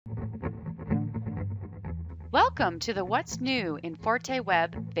Welcome to the What's New in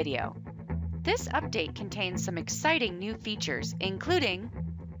ForteWEB video. This update contains some exciting new features, including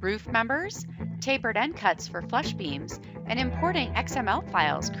roof members, tapered end cuts for flush beams, and importing XML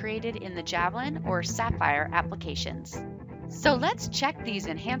files created in the Javelin or Sapphire applications. So let's check these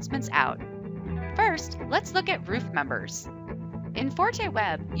enhancements out. First, let's look at roof members. In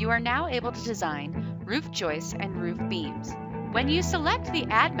ForteWEB, you are now able to design roof joists and roof beams. When you select the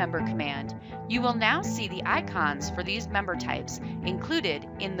Add Member command, you will now see the icons for these member types included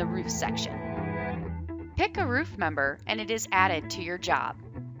in the roof section. Pick a roof member and it is added to your job.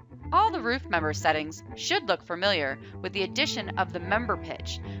 All the roof member settings should look familiar with the addition of the member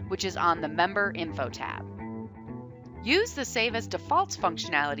pitch, which is on the Member Info tab. Use the Save as Defaults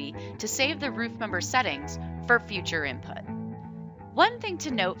functionality to save the roof member settings for future input. One thing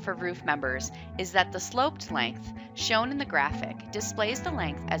to note for roof members is that the sloped length shown in the graphic displays the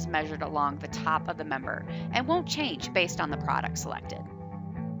length as measured along the top of the member and won't change based on the product selected.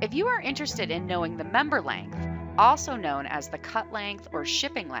 If you are interested in knowing the member length, also known as the cut length or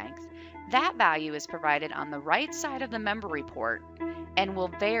shipping length, that value is provided on the right side of the member report and will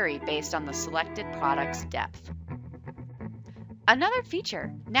vary based on the selected product's depth. Another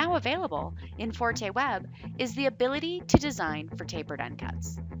feature now available in ForteWEB is the ability to design for tapered end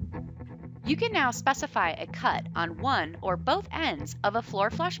cuts. You can now specify a cut on one or both ends of a floor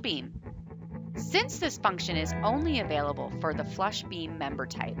flush beam. Since this function is only available for the flush beam member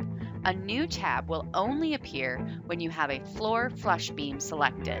type, a new tab will only appear when you have a floor flush beam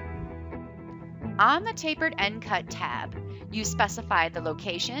selected. On the Tapered End Cut tab, you specify the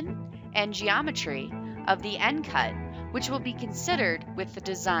location and geometry of the end cut, which will be considered with the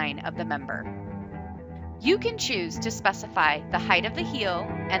design of the member. You can choose to specify the height of the heel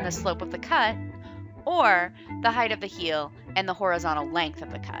and the slope of the cut, or the height of the heel and the horizontal length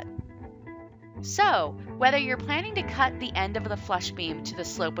of the cut. So, whether you're planning to cut the end of the flush beam to the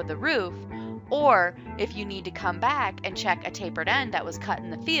slope of the roof, or if you need to come back and check a tapered end that was cut in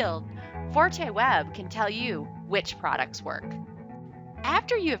the field, ForteWEB can tell you which products work.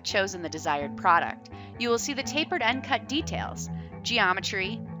 After you have chosen the desired product, you will see the Tapered End Cut Details,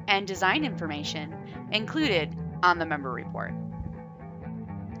 geometry, and design information included on the member report.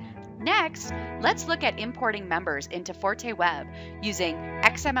 Next, let's look at importing members into ForteWEB using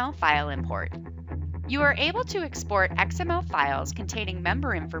XML File Import. You are able to export XML files containing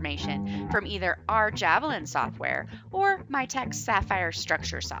member information from either our Javelin software or Mitek's Sapphire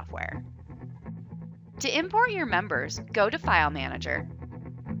Structure software. To import your members, go to File Manager,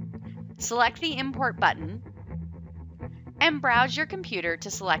 select the Import button, and browse your computer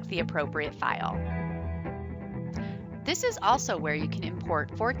to select the appropriate file. This is also where you can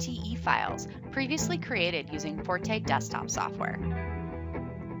import ForteWEB files previously created using Forte desktop software.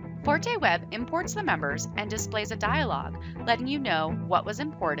 ForteWEB imports the members and displays a dialog letting you know what was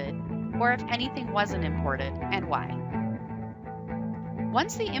imported or if anything wasn't imported and why.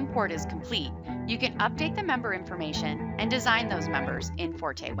 Once the import is complete, you can update the member information and design those members in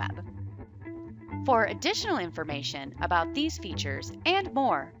ForteWEB. For additional information about these features and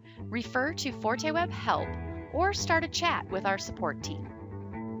more, refer to ForteWEB Help or start a chat with our support team.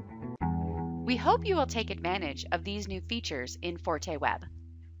 We hope you will take advantage of these new features in ForteWEB.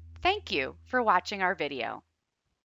 Thank you for watching our video.